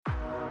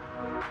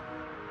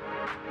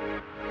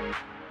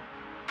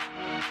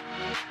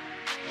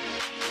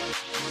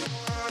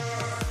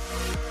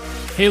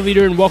Hey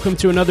leader, and welcome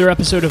to another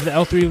episode of the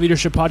L3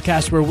 Leadership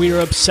Podcast, where we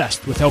are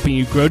obsessed with helping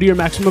you grow to your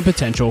maximum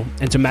potential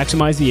and to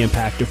maximize the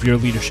impact of your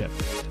leadership.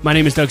 My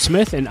name is Doug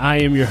Smith, and I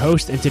am your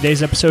host, and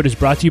today's episode is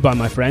brought to you by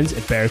my friends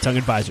at Baratongue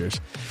Advisors.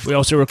 We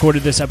also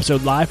recorded this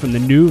episode live from the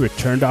new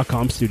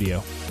Return.com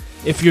studio.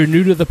 If you're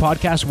new to the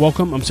podcast,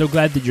 welcome. I'm so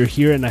glad that you're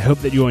here, and I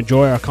hope that you'll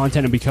enjoy our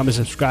content and become a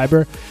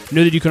subscriber.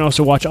 Know that you can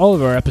also watch all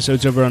of our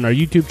episodes over on our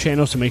YouTube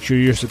channel, so make sure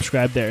you're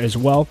subscribed there as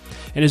well.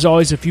 And as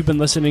always, if you've been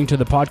listening to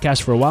the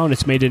podcast for a while and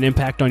it's made an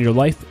impact on your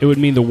life, it would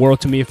mean the world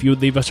to me if you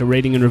would leave us a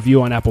rating and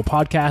review on Apple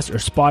Podcasts or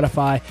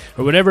Spotify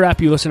or whatever app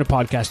you listen to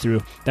podcasts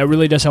through. That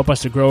really does help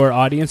us to grow our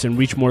audience and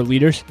reach more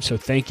leaders, so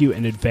thank you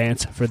in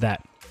advance for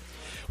that.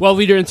 Well,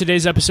 leader, in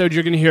today's episode,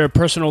 you're going to hear a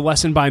personal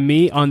lesson by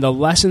me on the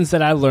lessons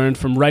that I learned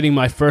from writing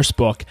my first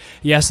book.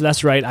 Yes,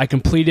 that's right. I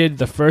completed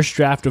the first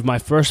draft of my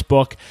first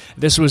book.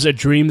 This was a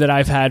dream that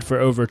I've had for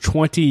over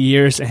 20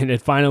 years, and it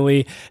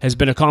finally has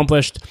been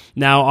accomplished.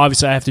 Now,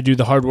 obviously, I have to do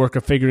the hard work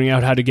of figuring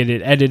out how to get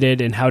it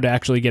edited and how to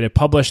actually get it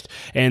published,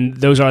 and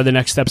those are the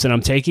next steps that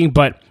I'm taking,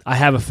 but I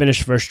have a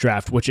finished first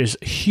draft, which is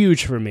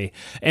huge for me.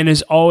 And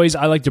as always,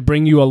 I like to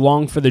bring you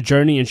along for the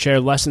journey and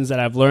share lessons that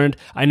I've learned.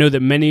 I know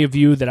that many of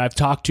you that I've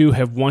talked to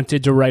have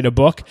wanted to write a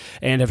book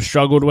and have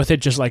struggled with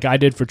it just like I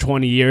did for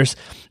 20 years.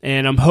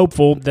 And I'm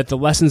hopeful that the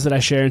lessons that I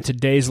share in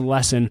today's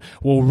lesson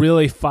will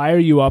really fire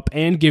you up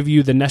and give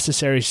you the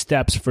necessary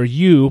steps for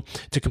you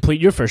to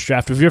complete your first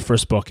draft of your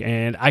first book.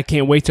 And I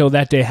can't wait till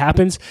that day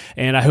happens.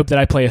 And I hope that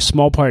I play a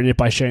small part in it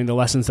by sharing the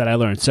lessons that I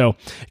learned. So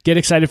get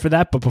excited for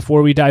that. But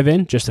before we dive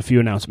in, just a few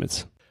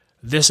announcements.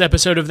 This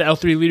episode of the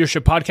L3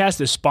 Leadership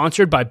Podcast is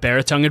sponsored by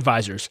Baratongue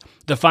Advisors.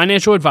 The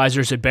financial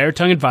advisors at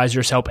Baratongue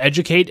Advisors help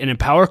educate and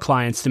empower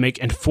clients to make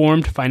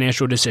informed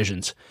financial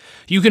decisions.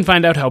 You can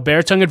find out how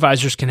Baratongue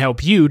Advisors can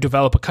help you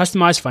develop a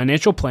customized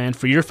financial plan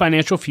for your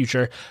financial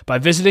future by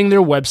visiting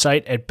their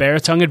website at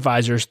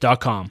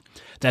baratongueadvisors.com.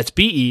 That's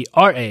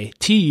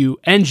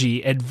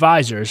BERATUNG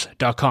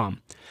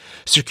advisors.com.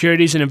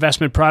 Securities and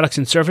investment products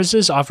and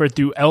services offered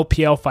through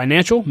LPL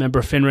Financial,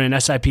 member FINRA and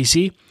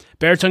SIPC.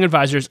 Baratongue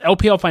Advisors,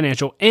 LPL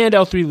Financial, and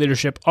L3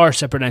 Leadership are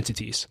separate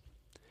entities.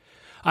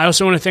 I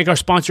also want to thank our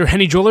sponsor,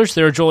 Henny Jewelers.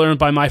 They're a jeweler owned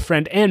by my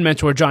friend and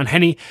mentor, John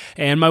Henny.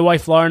 And my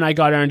wife, Laura, and I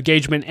got our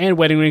engagement and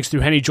wedding rings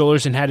through Henny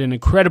Jewelers and had an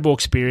incredible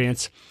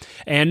experience.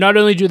 And not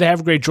only do they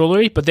have great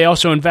jewelry, but they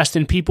also invest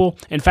in people.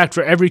 In fact,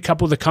 for every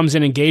couple that comes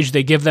in engaged,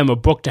 they give them a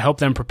book to help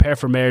them prepare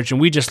for marriage. And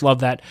we just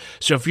love that.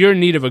 So if you're in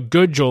need of a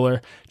good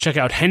jeweler, check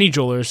out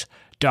hennyjewelers.com.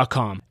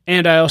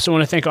 And I also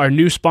want to thank our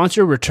new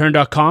sponsor,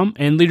 Return.com.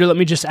 And leader, let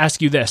me just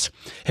ask you this.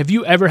 Have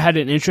you ever had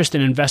an interest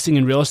in investing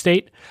in real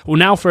estate? Well,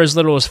 now for as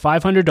little as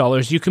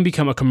 $500, you can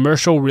become a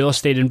commercial real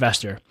estate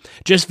investor.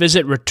 Just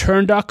visit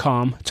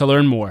Return.com to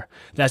learn more.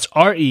 That's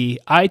REITURN.com.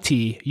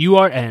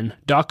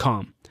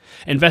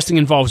 Investing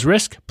involves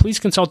risk. Please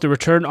consult the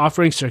Return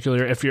Offering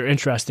Circular if you're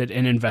interested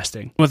in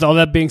investing. With all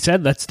that being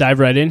said, let's dive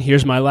right in.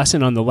 Here's my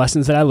lesson on the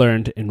lessons that I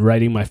learned in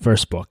writing my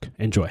first book.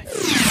 Enjoy.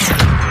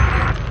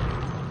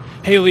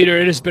 Hey leader,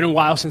 it has been a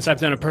while since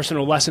I've done a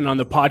personal lesson on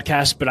the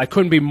podcast, but I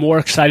couldn't be more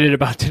excited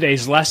about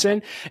today's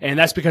lesson, and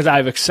that's because I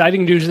have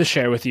exciting news to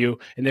share with you,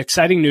 and the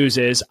exciting news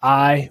is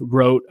I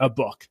wrote a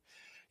book.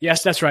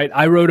 Yes, that's right.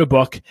 I wrote a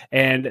book,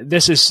 and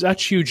this is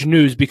such huge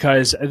news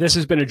because this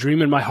has been a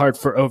dream in my heart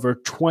for over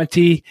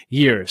 20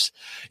 years.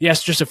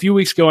 Yes, just a few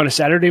weeks ago on a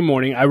Saturday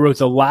morning, I wrote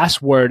the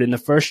last word in the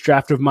first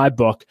draft of my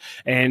book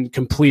and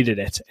completed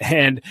it.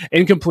 And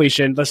in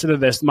completion, listen to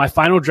this, my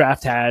final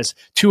draft has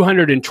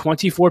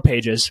 224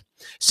 pages,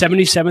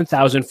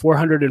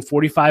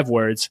 77,445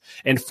 words,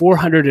 and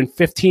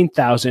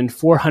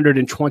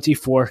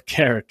 415,424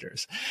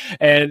 characters.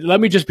 And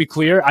let me just be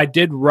clear, I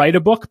did write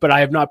a book, but I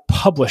have not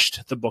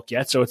published the book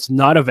yet, so it's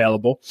not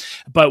available.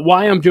 But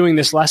why I'm doing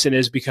this lesson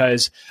is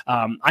because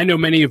I know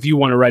many of you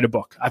want to write a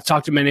book. I've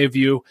talked to many of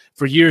you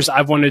for years.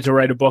 I've wanted to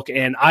write a book,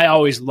 and I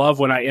always love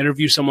when I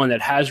interview someone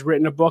that has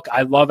written a book.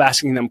 I love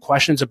asking them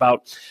questions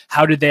about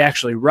how did they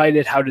actually write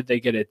it? How did they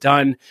get it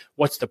done?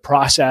 What's the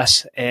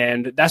process?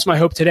 And that's my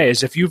hope today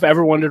is if you've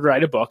ever wanted to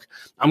write a book,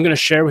 I'm going to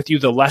share with you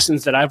the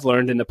lessons that I've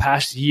learned in the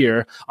past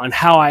year on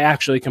how I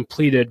actually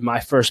completed my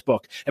first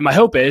book. And my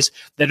hope is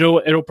that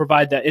it'll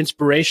provide the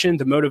inspiration,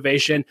 the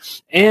motivation,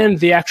 and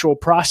the actual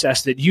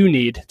process that you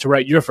need to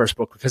write your first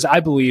book, because I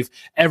believe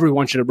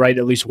everyone should write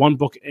at least one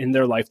book in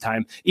their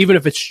lifetime, even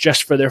if it's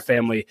just for their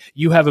family.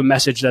 You have a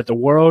message that the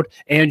world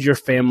and your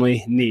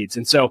family needs.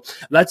 And so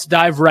let's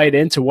dive right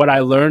into what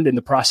I learned in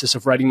the process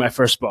of writing my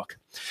first book.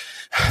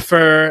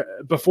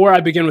 Before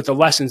I begin with the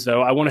lessons,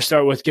 though, I want to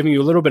start with giving you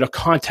a little bit of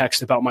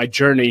context about my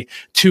journey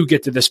to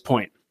get to this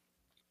point.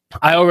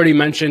 I already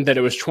mentioned that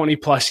it was 20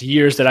 plus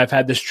years that I've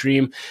had this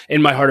dream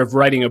in my heart of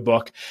writing a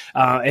book.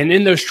 And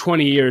in those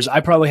 20 years,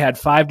 I probably had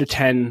 5 to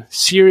 10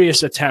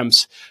 serious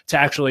attempts to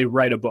actually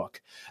write a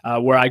book.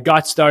 Where I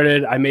got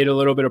started, I made a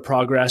little bit of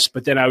progress,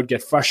 but then I would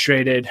get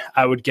frustrated.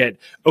 I would get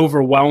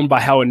overwhelmed by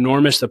how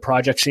enormous the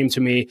project seemed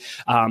to me.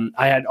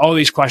 I had all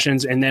these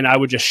questions, and then I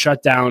would just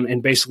shut down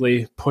and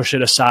basically push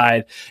it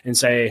aside and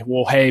say,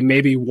 well, hey,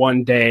 maybe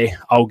one day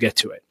I'll get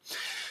to it.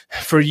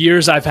 For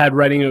years, I've had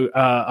writing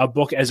a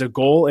book as a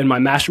goal in my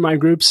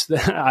mastermind groups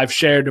that I've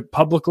shared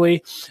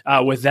publicly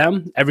with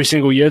them every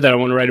single year that I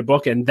want to write a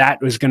book, and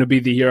that was going to be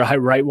the year I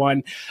write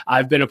one.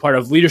 I've been a part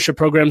of leadership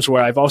programs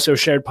where I've also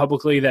shared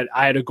publicly that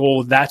I had a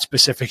goal that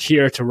specific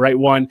year to write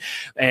one,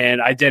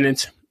 and I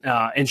didn't.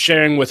 And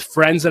sharing with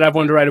friends that I've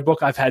wanted to write a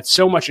book, I've had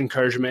so much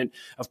encouragement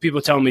of people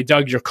telling me,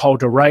 Doug, you're called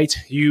to write.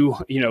 You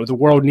know, the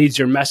world needs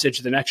your message.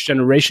 The next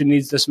generation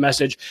needs this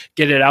message.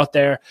 Get it out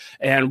there.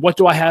 And what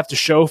do I have to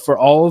show for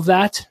all of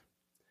that?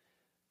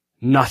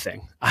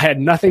 Nothing. I had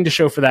nothing to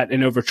show for that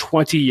in over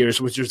 20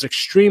 years, which was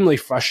extremely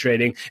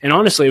frustrating. And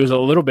honestly, it was a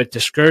little bit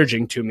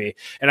discouraging to me.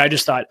 And I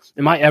just thought,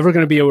 am I ever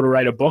going to be able to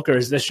write a book, or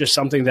is this just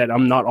something that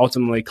I'm not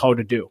ultimately called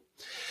to do?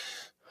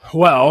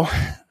 Well,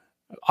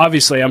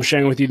 obviously, I'm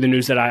sharing with you the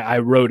news that I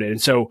wrote it.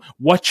 And so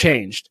what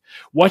changed?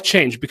 What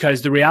changed?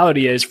 Because the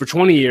reality is, for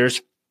 20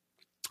 years,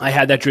 I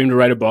had that dream to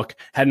write a book,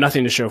 had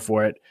nothing to show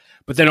for it.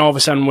 But then all of a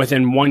sudden,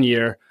 within 1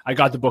 year, I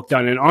got the book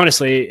done. And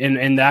honestly,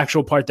 in the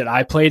actual part that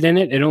I played in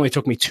it, it only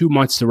took me 2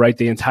 months to write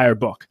the entire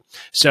book.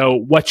 So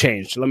what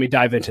changed? Let me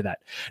dive into that.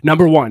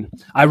 Number one,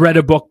 I read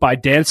a book by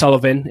Dan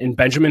Sullivan and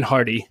Benjamin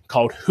Hardy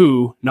called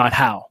Who, Not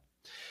How.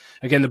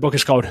 Again, the book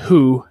is called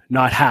Who,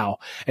 Not How.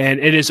 And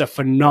it is a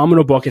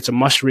phenomenal book. It's a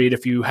must read.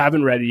 If you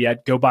haven't read it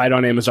yet, go buy it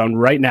on Amazon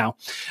right now.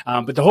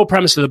 But the whole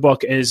premise of the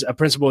book is a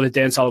principle that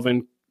Dan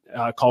Sullivan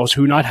calls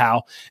Who, Not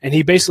How. And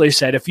he basically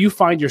said, if you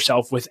find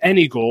yourself with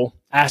any goal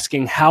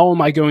asking, how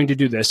am I going to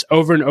do this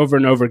over and over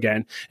and over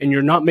again, and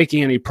you're not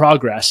making any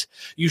progress,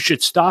 you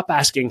should stop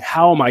asking,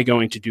 how am I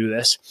going to do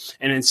this?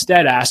 And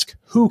instead ask,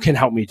 who can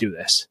help me do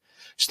this?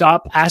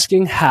 Stop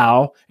asking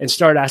how and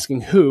start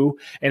asking who,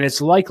 and it's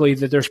likely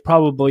that there's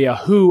probably a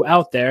who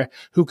out there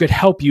who could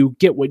help you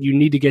get what you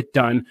need to get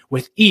done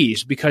with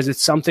ease, because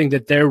it's something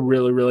that they're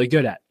really, really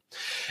good at.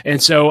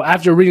 And so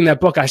after reading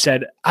that book, I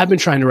said, I've been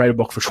trying to write a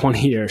book for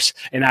 20 years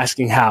and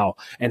asking how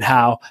and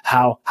how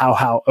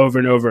over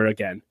and over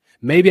again.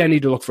 Maybe I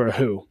need to look for a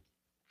who.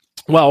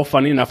 Well,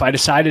 funny enough, I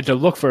decided to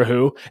look for a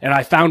who, and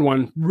I found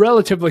one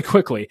relatively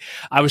quickly.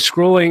 I was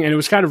scrolling, and it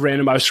was kind of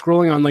random. I was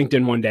scrolling on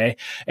LinkedIn one day,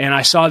 and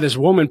I saw this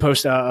woman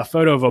post a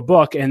photo of a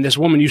book, and this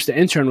woman used to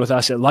intern with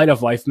us at Light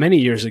of Life many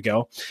years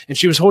ago, and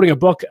she was holding a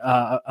book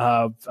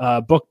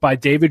by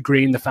David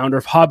Green, the founder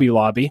of Hobby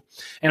Lobby,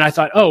 and I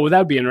thought, oh, well, that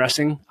would be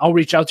interesting. I'll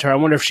reach out to her. I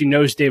wonder if she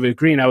knows David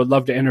Green. I would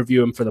love to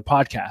interview him for the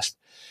podcast.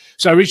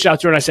 So I reached out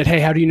to her and I said, hey,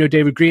 how do you know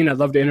David Green? I'd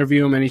love to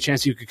interview him. Any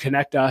chance you could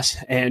connect us?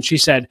 And she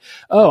said,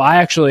 oh, I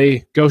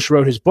actually ghost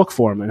wrote his book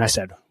for him. And I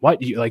said,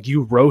 what?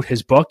 You wrote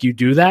his book? You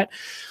do that?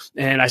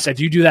 And I said,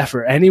 do you do that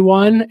for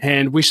anyone?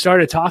 And we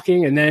started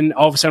talking. And then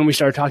all of a sudden we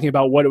started talking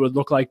about what it would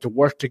look like to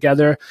work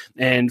together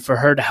and for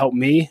her to help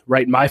me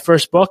write my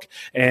first book.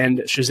 And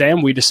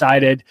Shazam, we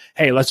decided,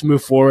 hey, let's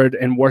move forward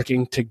and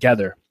working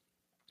together.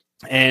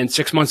 And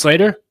 6 months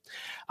later,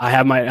 I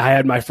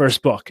had my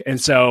first book. And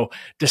so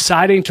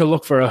deciding to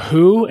look for a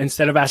who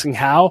instead of asking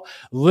how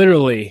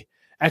literally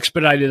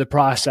expedited the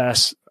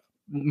process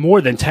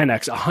more than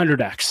 10x,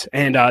 100x.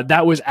 And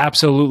that was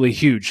absolutely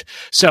huge.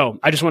 So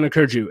I just want to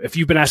encourage you, if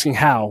you've been asking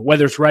how,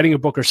 whether it's writing a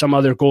book or some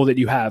other goal that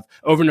you have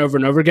over and over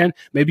and over again,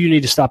 maybe you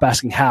need to stop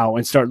asking how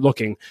and start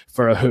looking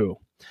for a who.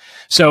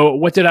 So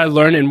what did I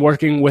learn in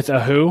working with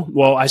a who?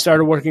 Well, I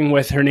started working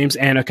with, her name's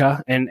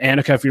Annika. And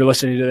Annika, if you're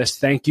listening to this,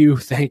 thank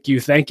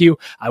you.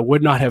 I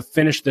would not have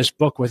finished this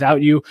book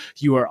without you.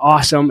 You are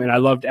awesome. And I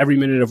loved every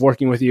minute of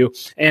working with you.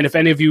 And if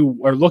any of you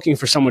are looking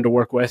for someone to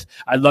work with,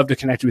 I'd love to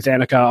connect with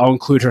Annika. I'll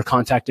include her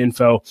contact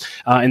info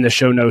in the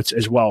show notes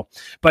as well.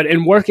 But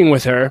in working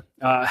with her,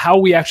 how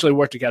we actually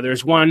work together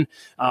is one,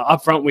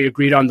 upfront, we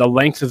agreed on the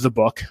length of the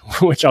book,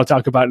 which I'll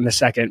talk about in a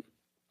second.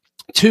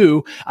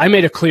 2, I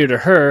made it clear to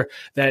her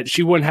that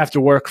she wouldn't have to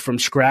work from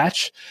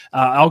scratch.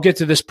 I'll get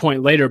to this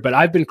point later, but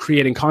I've been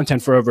creating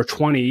content for over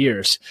 20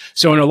 years.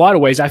 So in a lot of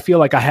ways, I feel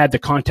like I had the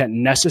content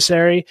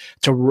necessary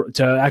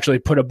to actually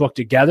put a book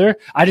together.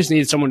 I just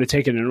needed someone to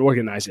take it and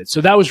organize it. So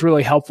that was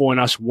really helpful in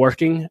us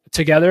working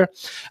together.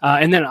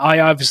 And then I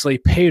obviously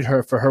paid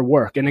her for her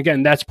work. And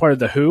again, that's part of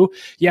the who.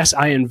 Yes,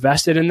 I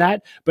invested in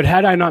that, but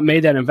had I not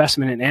made that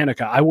investment in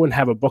Annika, I wouldn't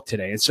have a book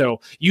today. And so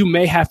you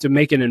may have to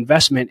make an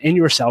investment in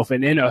yourself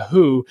and in a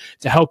who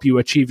to help you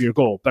achieve your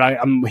goal. But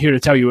I'm here to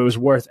tell you it was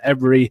worth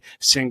every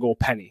single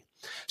penny.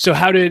 So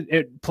how did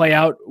it play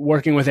out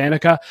working with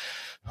Annika?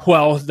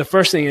 Well, the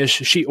first thing is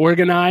she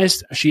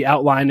organized, she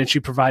outlined, and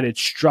she provided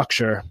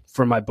structure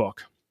for my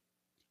book.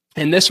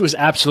 And this was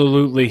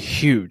absolutely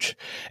huge.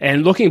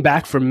 And looking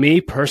back for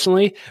me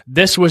personally,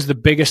 this was the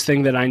biggest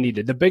thing that I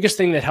needed. The biggest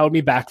thing that held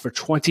me back for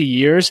 20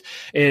 years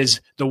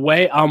is the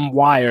way I'm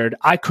wired.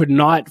 I could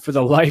not, for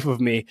the life of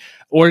me,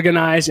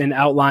 organize and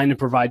outline and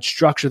provide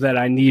structure that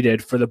I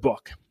needed for the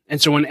book. And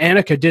so when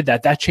Annika did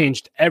that, that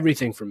changed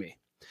everything for me.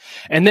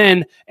 And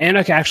then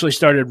Annika actually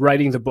started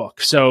writing the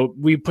book. So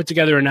we put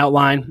together an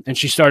outline and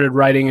she started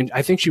writing. And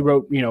I think she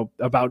wrote,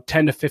 about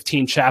 10 to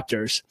 15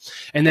 chapters.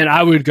 And then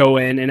I would go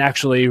in and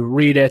actually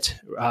read it,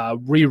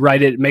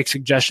 rewrite it, make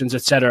suggestions,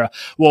 etc.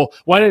 Well,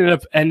 what I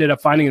ended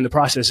up finding in the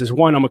process is,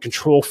 one, I'm a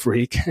control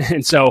freak.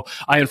 And so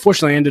I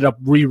unfortunately ended up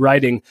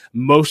rewriting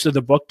most of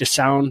the book to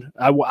sound,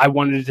 I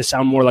wanted it to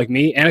sound more like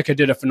me. Annika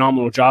did a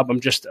phenomenal job. I'm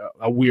just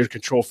a weird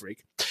control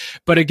freak.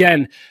 But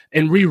again,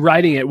 in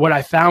rewriting it, what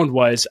I found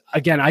was,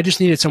 again, I just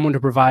needed someone to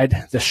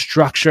provide the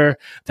structure,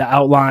 the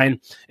outline,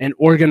 and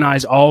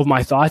organize all of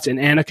my thoughts. And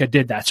Annika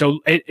did that. So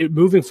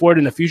moving forward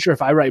in the future,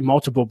 if I write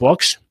multiple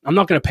books, I'm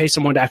not going to pay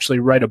someone to actually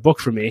write a book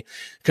for me,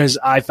 because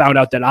I found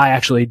out that I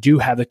actually do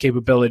have the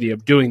capability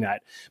of doing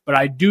that. But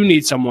I do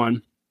need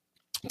someone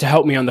to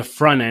help me on the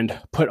front end,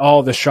 put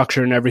all the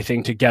structure and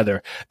everything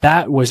together.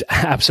 That was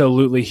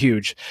absolutely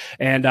huge.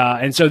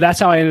 And so that's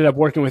how I ended up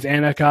working with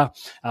Annika.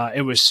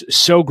 It was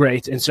so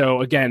great. And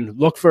so again,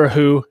 look for a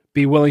who,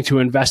 be willing to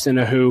invest in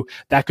a who.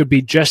 That could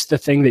be just the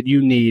thing that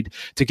you need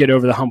to get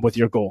over the hump with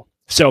your goal.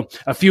 So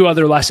a few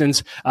other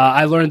lessons.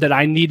 I learned that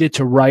I needed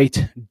to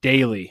write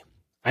daily.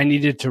 And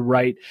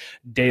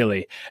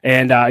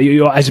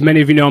as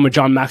many of you know, I'm a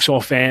John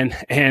Maxwell fan.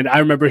 And I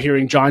remember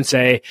hearing John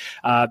say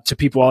to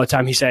people all the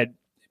time, he said,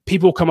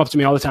 people come up to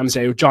me all the time and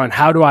say, John,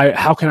 how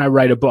can I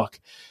write a book?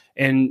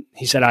 And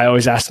he said, I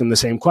always ask them the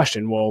same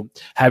question. Well,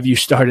 have you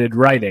started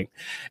writing?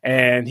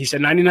 And he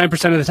said,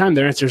 99% of the time,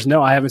 their answer is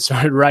no, I haven't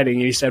started writing.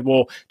 And he said,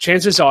 well,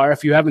 chances are,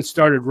 if you haven't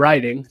started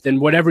writing, then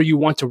whatever you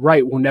want to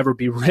write will never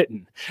be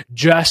written.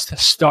 Just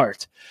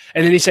start.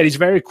 And then he said he's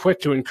very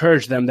quick to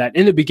encourage them that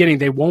in the beginning,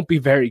 they won't be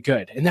very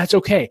good. And that's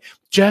okay.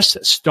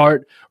 Just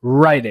start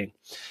writing.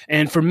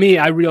 And for me,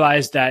 I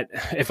realized that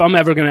if I'm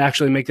ever going to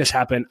actually make this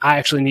happen, I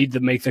actually need to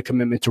make the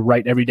commitment to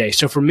write every day.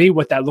 So for me,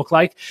 what that looked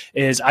like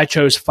is I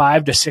chose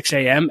 5 to 6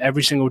 a.m.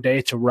 every single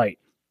day to write.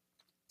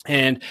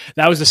 And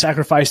that was the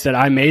sacrifice that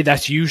I made.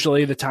 That's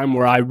usually the time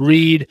where I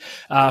read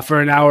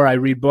for an hour. I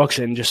read books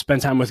and just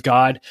spend time with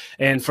God.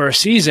 And for a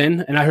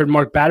season, and I heard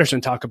Mark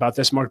Batterson talk about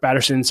this. Mark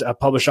Batterson's a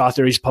published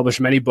author. He's published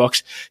many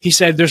books. He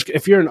said,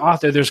 if you're an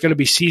author, there's going to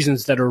be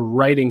seasons that are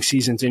writing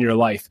seasons in your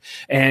life.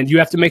 And you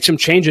have to make some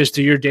changes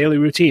to your daily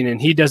routine.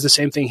 And he does the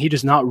same thing. He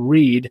does not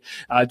read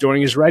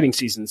during his writing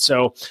season.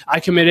 So I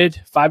committed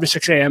 5 to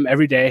 6 a.m.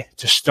 every day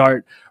to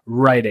start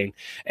writing.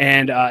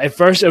 And at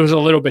first it was a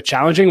little bit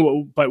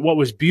challenging, but what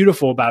was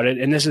beautiful about it,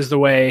 and this is the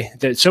way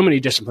that so many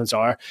disciplines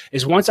are,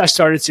 is once I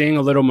started seeing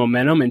a little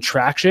momentum and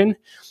traction,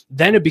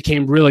 then it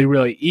became really,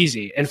 really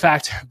easy. In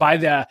fact,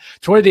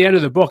 toward the end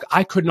of the book,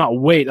 I could not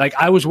wait. Like,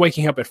 I was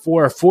waking up at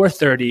 4 or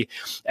 4:30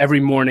 every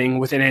morning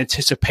with an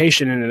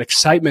anticipation and an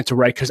excitement to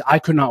write, because I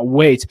could not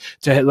wait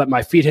to let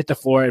my feet hit the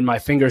floor and my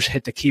fingers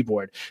hit the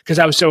keyboard, because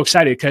I was so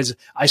excited, because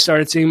I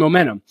started seeing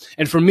momentum.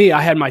 And for me,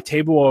 I had my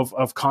table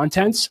of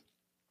contents.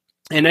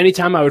 And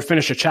anytime I would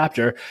finish a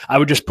chapter, I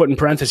would just put in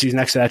parentheses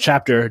next to that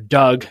chapter,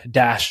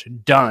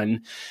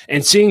 Doug-done.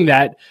 And seeing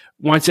that,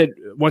 once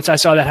I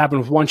saw that happen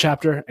with one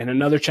chapter and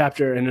another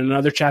chapter and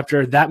another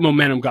chapter, that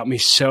momentum got me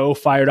so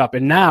fired up.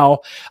 And now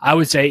I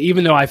would say,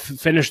 even though I've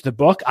finished the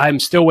book, I'm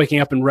still waking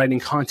up and writing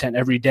content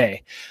every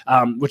day,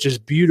 which is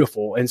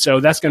beautiful. And so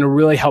that's going to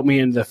really help me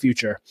in the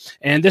future.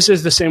 And this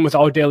is the same with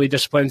all daily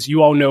disciplines.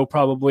 You all know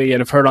probably, and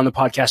have heard on the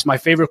podcast, my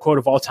favorite quote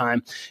of all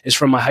time is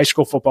from my high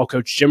school football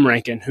coach, Jim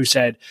Rankin, who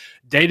said,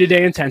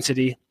 day-to-day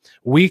intensity,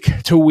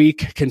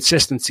 week-to-week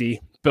consistency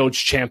builds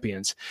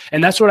champions.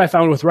 And that's what I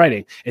found with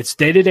writing. It's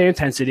day-to-day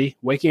intensity,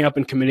 waking up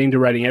and committing to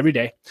writing every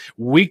day,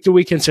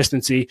 week-to-week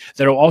consistency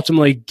that will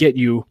ultimately get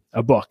you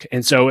a book.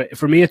 And so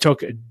for me, it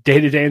took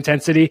day-to-day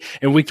intensity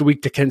and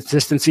week-to-week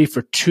consistency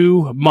for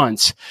 2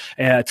 months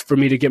for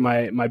me to get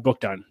my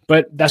book done.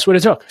 But that's what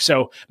it took.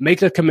 So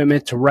make the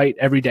commitment to write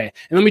every day.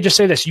 And let me just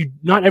say this,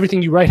 not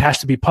everything you write has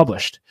to be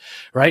published,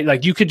 right?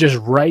 Like, you could just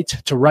write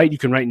to write. You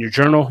can write in your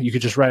journal. You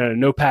could just write on a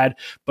notepad,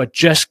 but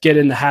just get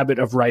in the habit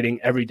of writing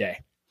every day.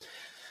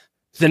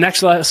 The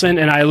next lesson,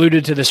 and I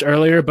alluded to this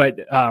earlier, but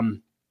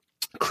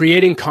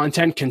creating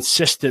content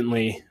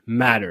consistently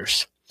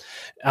matters.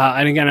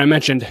 And again, I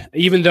mentioned,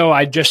 even though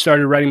I just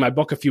started writing my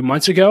book a few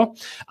months ago,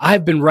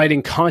 I've been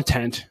writing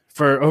content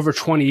for over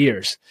 20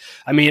 years.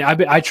 I mean,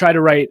 I try to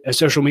write a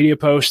social media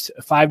post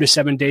 5 to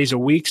 7 days a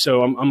week.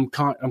 So I'm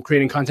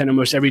creating content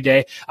almost every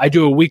day. I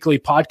do a weekly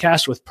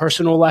podcast with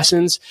personal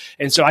lessons.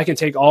 And so I can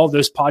take all of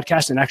those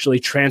podcasts and actually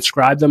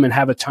transcribe them and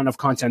have a ton of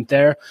content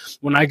there.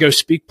 When I go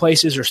speak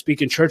places or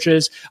speak in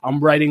churches, I'm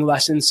writing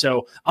lessons.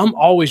 So I'm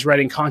always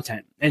writing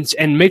content.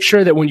 And make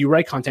sure that when you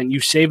write content, you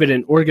save it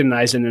and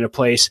organize it in a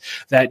place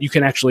that you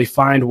can actually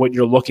find what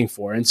you're looking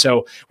for. And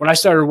so when I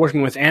started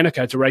working with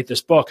Annika to write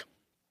this book,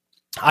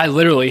 I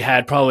literally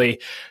had probably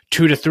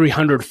 200 to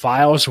 300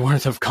 files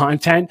worth of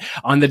content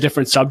on the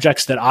different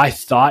subjects that I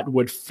thought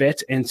would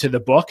fit into the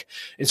book.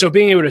 And so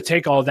being able to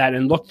take all that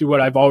and look through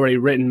what I've already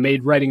written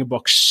made writing a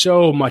book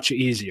so much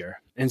easier.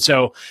 And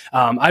so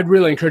I'd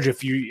really encourage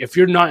you, if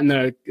you're not in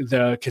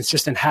the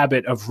consistent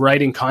habit of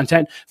writing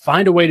content,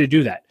 find a way to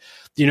do that.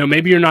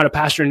 Maybe you're not a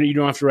pastor and you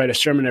don't have to write a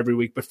sermon every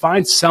week, but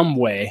find some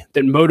way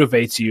that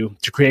motivates you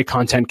to create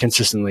content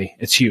consistently.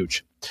 It's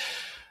huge.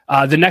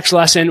 The next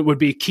lesson would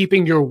be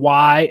keeping your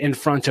why in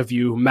front of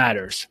you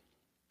matters.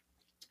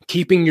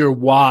 Keeping your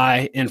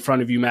why in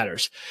front of you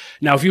matters.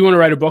 Now, if you want to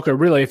write a book, or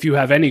really if you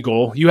have any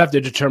goal, you have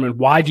to determine,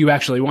 why do you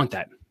actually want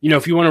that?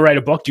 If you want to write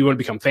a book, do you want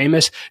to become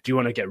famous? Do you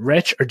want to get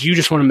rich? Or do you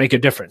just want to make a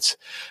difference?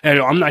 And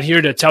I'm not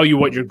here to tell you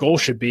what your goal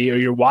should be or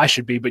your why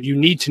should be, but you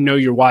need to know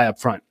your why up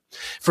front.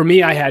 For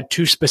me, I had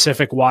two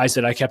specific whys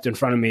that I kept in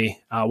front of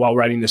me while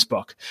writing this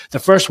book. The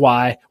first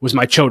why was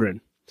my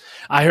children.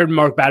 I heard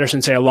Mark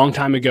Batterson say a long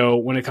time ago,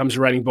 when it comes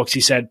to writing books,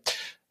 he said,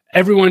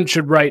 everyone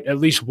should write at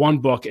least one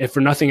book, if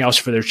for nothing else,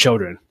 for their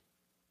children.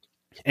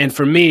 And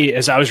for me,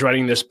 as I was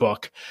writing this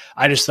book,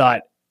 I just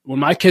thought, when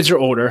my kids are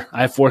older,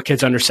 I have 4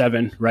 kids under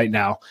 7 right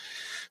now.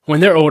 When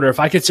they're older, if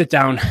I could sit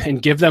down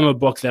and give them a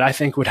book that I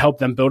think would help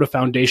them build a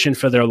foundation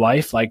for their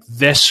life, like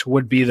this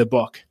would be the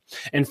book.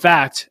 In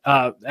fact,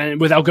 and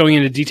without going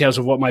into details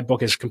of what my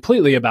book is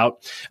completely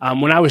about,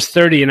 when I was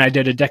 30 and I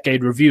did a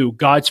decade review,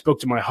 God spoke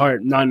to my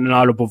heart, not in an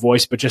audible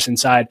voice, but just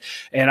inside.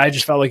 And I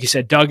just felt like he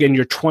said, Doug, in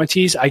your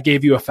 20s, I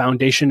gave you a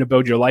foundation to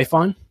build your life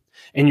on.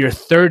 In your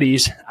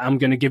 30s, I'm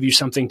going to give you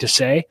something to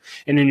say.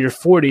 And in your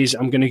 40s,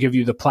 I'm going to give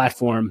you the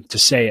platform to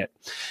say it.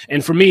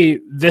 And for me,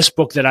 this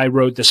book that I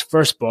wrote, this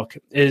first book,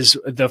 is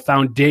the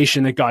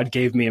foundation that God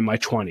gave me in my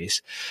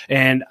 20s.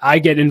 And I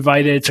get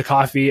invited to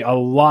coffee a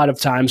lot of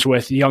times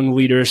with young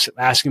leaders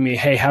asking me,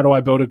 hey, how do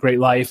I build a great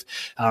life?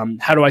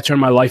 How do I turn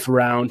my life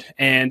around?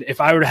 And if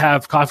I were to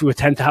have coffee with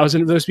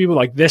 10,000 of those people,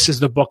 like, this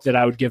is the book that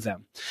I would give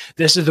them.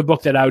 This is the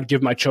book that I would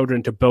give my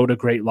children to build a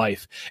great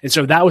life. And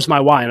so that was my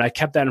why. And I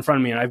kept that in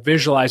front of me. And I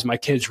visualized my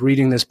kids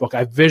reading this book.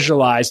 I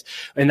visualized,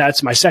 and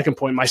that's my second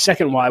point. My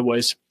second why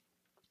was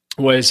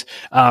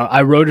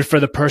I wrote it for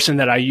the person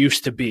that I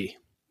used to be.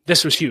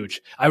 This was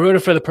huge. I wrote it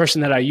for the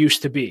person that I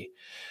used to be.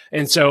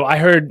 And so I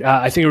heard,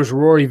 I think it was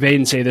Rory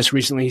Vaden say this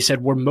recently. He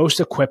said, we're most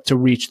equipped to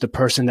reach the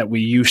person that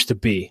we used to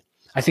be.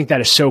 I think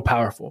that is so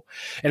powerful.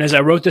 And as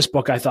I wrote this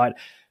book, I thought,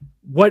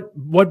 what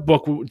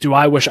book do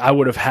I wish I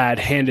would have had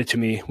handed to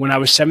me when I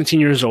was 17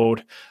 years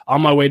old,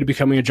 on my way to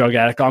becoming a drug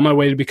addict, on my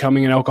way to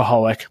becoming an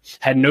alcoholic,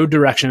 had no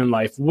direction in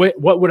life? What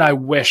would I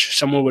wish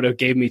someone would have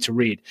gave me to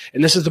read?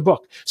 And this is the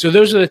book. So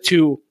those are the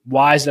two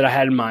whys that I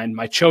had in mind: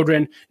 my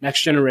children,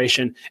 next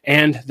generation,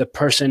 and the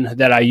person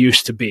that I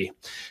used to be.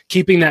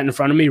 Keeping that in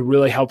front of me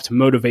really helped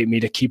motivate me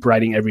to keep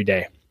writing every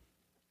day.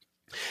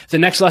 The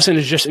next lesson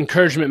is just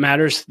encouragement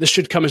matters. This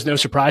should come as no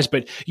surprise,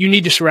 but you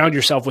need to surround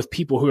yourself with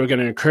people who are going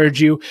to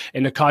encourage you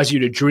and to cause you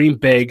to dream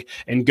big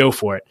and go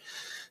for it.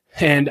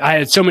 And I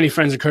had so many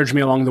friends encourage me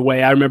along the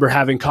way. I remember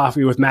having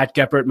coffee with Matt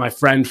Geppert, my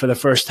friend, for the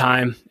first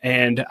time,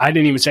 and I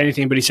didn't even say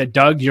anything, but he said,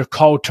 Doug, you're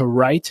called to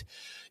write.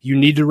 You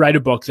need to write a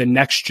book. The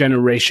next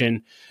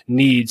generation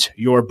needs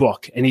your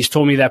book. And he's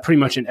told me that pretty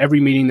much in every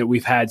meeting that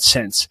we've had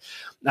since.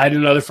 I had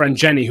another friend,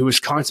 Jenny, who was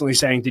constantly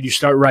saying, did you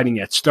start writing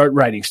yet? Start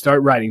writing.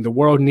 The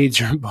world needs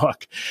your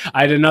book.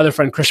 I had another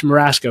friend, Chris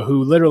Marasco,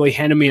 who literally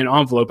handed me an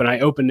envelope, and I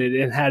opened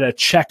it and had a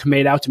check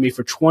made out to me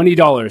for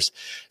 $20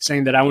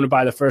 saying that I want to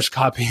buy the first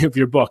copy of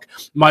your book.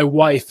 My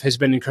wife has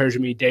been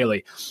encouraging me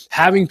daily.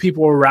 Having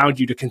people around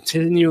you to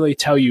continually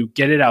tell you,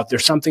 get it out.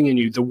 There's something in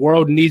you. The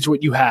world needs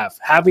what you have.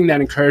 Having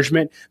that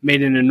encouragement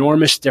made an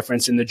enormous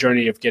difference in the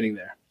journey of getting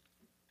there.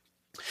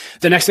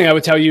 The next thing I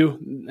would tell you,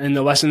 and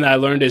the lesson that I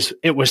learned, is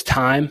it was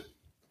time.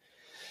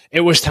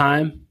 It was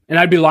time. And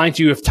I'd be lying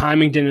to you if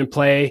timing didn't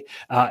play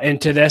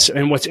into this.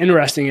 And what's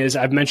interesting is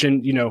I've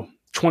mentioned,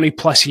 20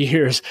 plus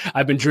years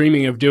I've been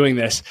dreaming of doing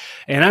this.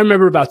 And I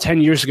remember about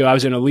 10 years ago, I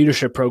was in a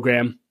leadership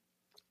program,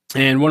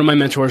 and one of my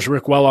mentors,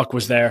 Rick Wellock,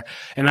 was there.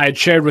 And I had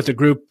shared with the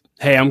group,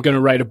 hey, I'm going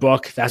to write a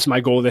book. That's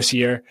my goal this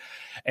year.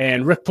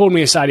 And Rick pulled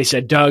me aside. He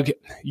said, Doug,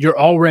 you're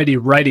already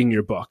writing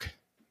your book.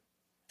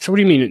 So what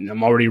do you mean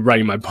I'm already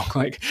writing my book?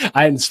 Like,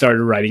 I hadn't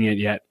started writing it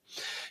yet.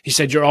 He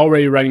said, you're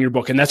already writing your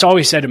book. And that's all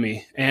he said to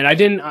me. And I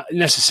didn't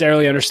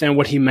necessarily understand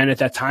what he meant at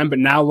that time, but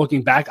now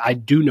looking back, I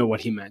do know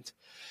what he meant.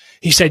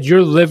 He said,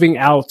 you're living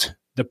out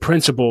the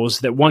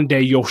principles that one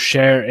day you'll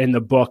share in the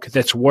book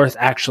that's worth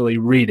actually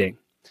reading.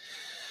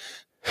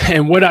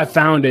 And what I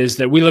found is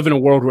that we live in a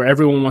world where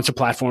everyone wants a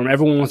platform,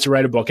 everyone wants to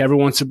write a book,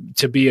 everyone wants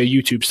to be a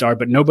YouTube star,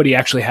 but nobody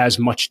actually has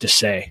much to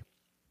say.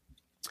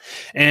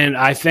 And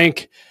I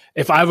think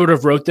if I would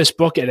have wrote this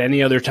book at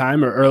any other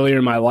time or earlier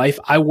in my life,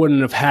 I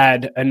wouldn't have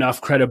had enough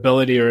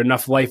credibility or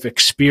enough life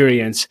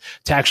experience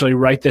to actually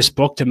write this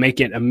book, to make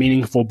it a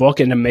meaningful book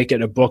and to make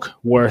it a book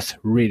worth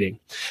reading.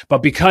 But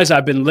because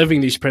I've been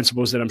living these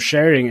principles that I'm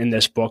sharing in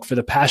this book for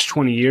the past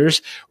 20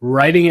 years,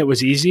 writing it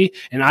was easy.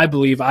 And I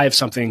believe I have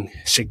something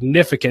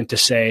significant to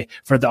say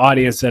for the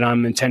audience that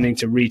I'm intending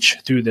to reach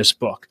through this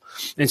book.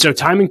 And so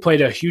timing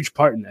played a huge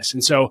part in this.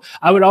 And so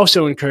I would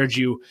also encourage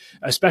you,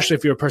 especially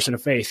if you're a person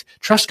of faith,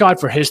 trust God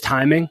for his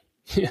timing.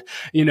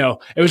 It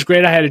was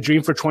great. I had a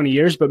dream for 20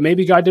 years, but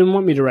maybe God didn't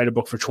want me to write a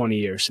book for 20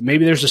 years.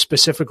 Maybe there's a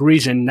specific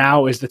reason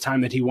now is the time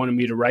that he wanted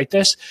me to write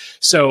this.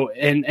 So,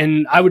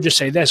 and I would just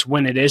say this: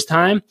 when it is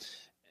time,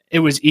 it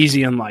was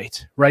easy and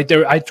light, right?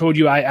 There, I told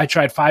you I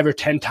tried 5 or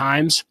 10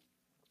 times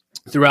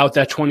throughout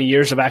that 20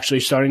 years of actually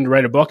starting to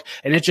write a book,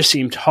 and it just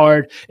seemed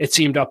hard. It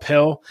seemed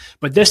uphill.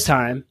 But this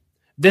time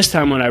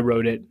when I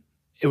wrote it,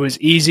 it was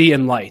easy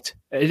and light.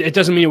 It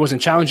doesn't mean it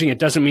wasn't challenging. It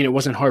doesn't mean it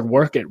wasn't hard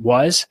work. It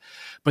was.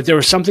 But there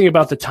was something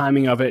about the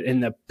timing of it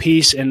and the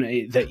peace and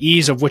the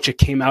ease of which it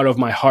came out of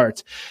my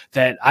heart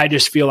that I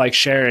just feel like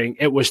sharing.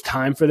 It was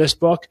time for this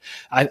book.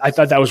 I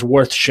thought that was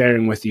worth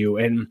sharing with you,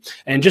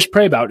 and just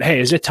pray about, hey,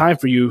 is it time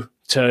for you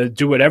to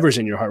do whatever's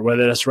in your heart,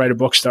 whether that's write a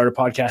book, start a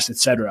podcast,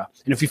 etc.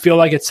 And if you feel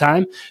like it's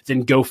time,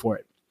 then go for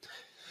it.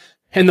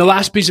 And the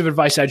last piece of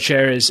advice I'd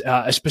share is,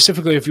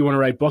 specifically if you want to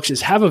write books,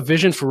 is have a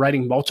vision for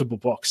writing multiple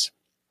books.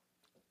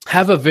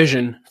 Have a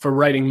vision for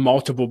writing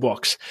multiple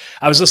books.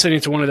 I was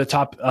listening to one of the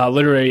top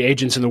literary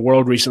agents in the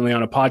world recently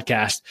on a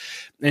podcast,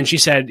 and she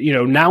said,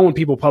 now when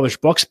people publish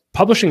books,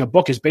 publishing a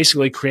book is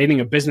basically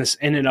creating a business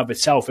in and of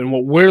itself. And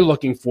what we're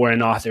looking for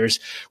in authors,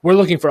 we're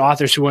looking for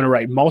authors who want to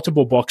write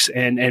multiple books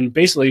and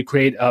basically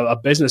create a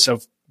business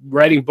of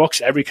writing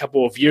books every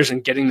couple of years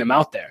and getting them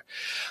out there.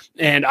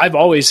 And I've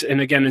always,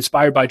 and again,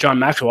 inspired by John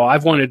Maxwell,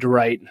 I've wanted to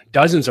write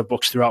dozens of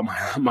books throughout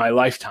my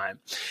lifetime.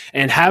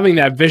 And having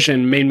that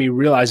vision made me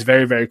realize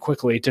very, very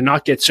quickly to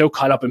not get so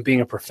caught up in being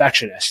a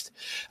perfectionist.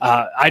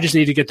 I just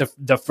need to get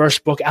the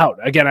first book out.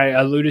 Again,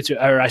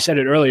 I said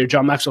it earlier,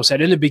 John Maxwell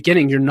said, in the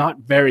beginning, you're not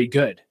very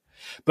good.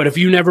 But if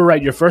you never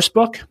write your first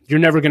book, you're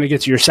never going to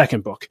get to your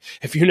second book.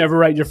 If you never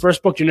write your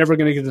first book, you're never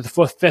going to get to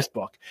the fifth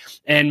book.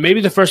 And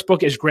maybe the first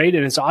book is great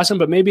and it's awesome,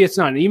 but maybe it's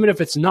not. And even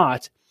if it's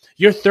not,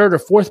 your third or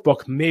fourth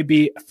book may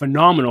be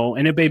phenomenal,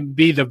 and it may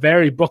be the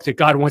very book that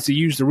God wants to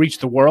use to reach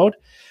the world.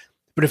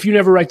 But if you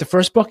never write the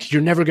first book,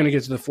 you're never going to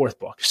get to the fourth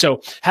book.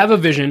 So have a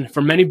vision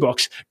for many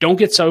books. Don't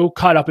get so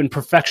caught up in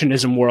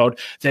perfectionism world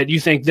that you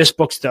think this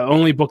book's the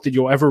only book that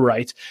you'll ever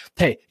write.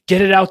 Hey,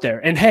 get it out there.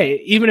 And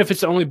hey, even if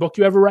it's the only book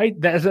you ever write,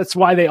 that's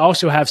why they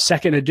also have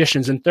second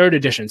editions and third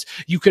editions.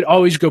 You could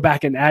always go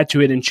back and add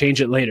to it and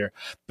change it later.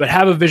 But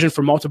have a vision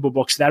for multiple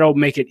books. That'll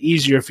make it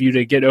easier for you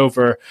to get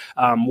over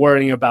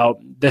worrying about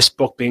this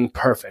book being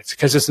perfect,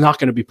 because it's not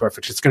going to be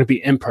perfect. It's going to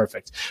be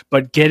imperfect.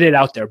 But get it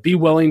out there. Be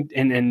willing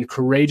and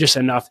courageous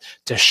enough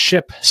to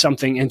ship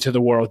something into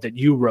the world that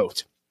you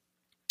wrote.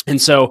 And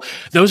so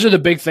those are the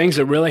big things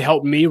that really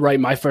helped me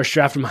write my first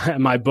draft of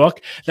my book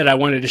that I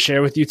wanted to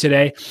share with you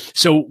today.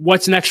 So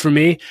what's next for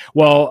me?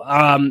 Well,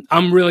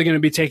 I'm really going to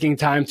be taking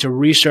time to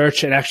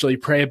research and actually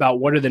pray about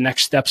what are the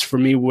next steps for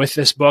me with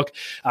this book.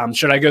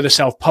 Should I go the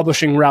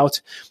self-publishing route?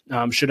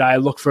 Should I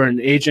look for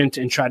an agent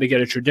and try to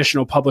get a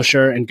traditional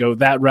publisher and go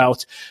that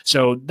route?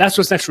 So that's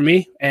what's next for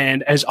me.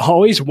 And as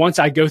always, once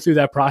I go through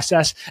that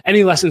process,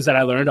 any lessons that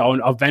I learned, I'll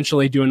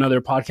eventually do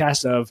another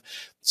podcast of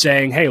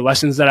saying, hey,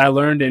 lessons that I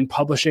learned in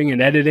publishing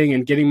and editing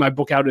and getting my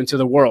book out into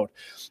the world.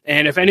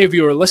 And if any of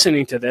you are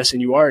listening to this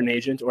and you are an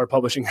agent or a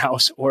publishing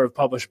house or have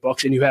published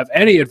books and you have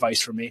any advice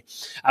for me,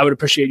 I would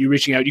appreciate you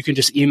reaching out. You can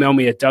just email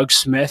me at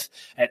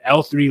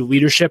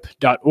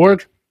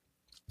dougsmith@l3leadership.org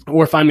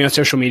or find me on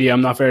social media. I'm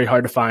not very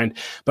hard to find,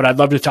 but I'd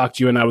love to talk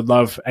to you and I would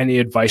love any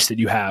advice that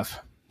you have.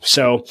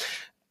 So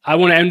I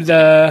want to end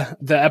the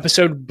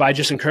episode by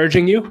just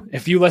encouraging you.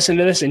 If you listen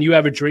to this and you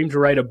have a dream to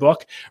write a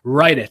book,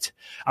 write it.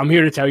 I'm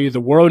here to tell you the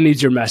world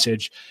needs your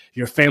message.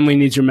 Your family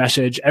needs your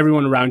message.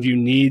 Everyone around you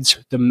needs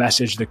the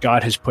message that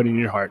God has put in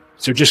your heart.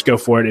 So just go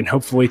for it. And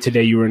hopefully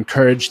today you were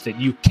encouraged that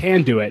you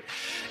can do it.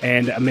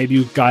 And maybe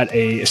you got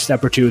a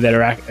step or two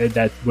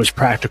that was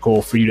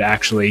practical for you to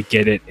actually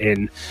get it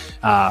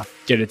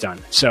done.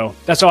 So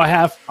that's all I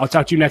have. I'll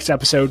talk to you next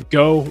episode.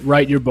 Go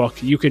write your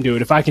book. You can do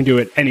it. If I can do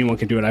it, anyone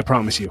can do it. I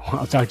promise you.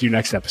 I'll talk to you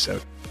next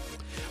episode.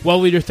 Well,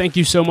 leader, thank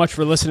you so much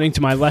for listening to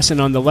my lesson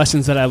on the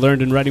lessons that I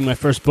learned in writing my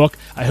first book.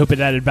 I hope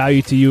it added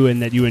value to you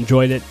and that you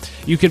enjoyed it.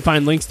 You can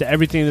find links to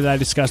everything that I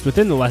discussed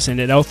within the lesson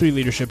at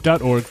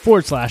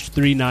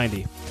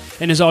l3leadership.org/390.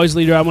 And as always,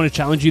 leader, I want to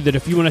challenge you that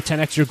if you want to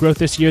 10x your growth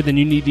this year, then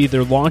you need to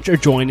either launch or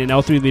join an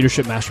L3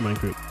 Leadership Mastermind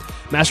Group.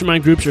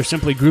 Mastermind groups are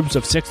simply groups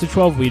of 6 to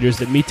 12 leaders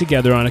that meet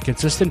together on a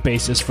consistent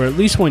basis for at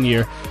least 1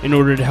 year in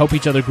order to help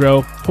each other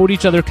grow, hold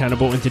each other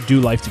accountable, and to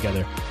do life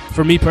together.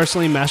 For me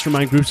personally,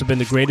 mastermind groups have been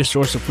the greatest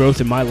source of growth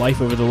in my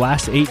life over the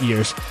last 8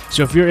 years.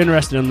 So if you're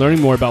interested in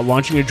learning more about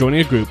launching or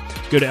joining a group,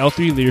 go to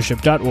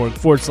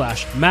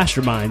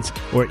l3leadership.org/masterminds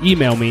or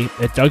email me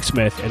at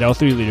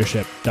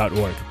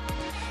dougsmith@l3leadership.org.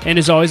 And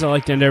as always, I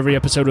like to end every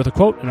episode with a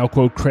quote, and I'll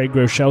quote Craig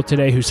Groeschel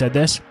today, who said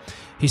this.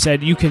 He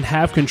said, "You can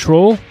have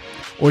control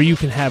or you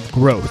can have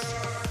growth,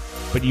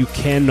 but you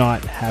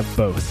cannot have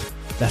both."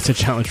 That's a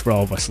challenge for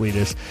all of us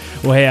leaders.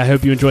 Well, hey, I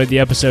hope you enjoyed the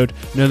episode.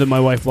 Know that my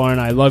wife, Laura,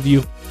 and I love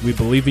you. We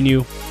believe in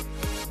you.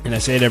 And I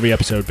say it every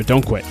episode, but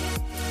don't quit.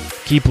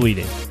 Keep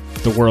leading.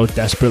 The world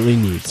desperately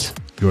needs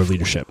your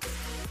leadership.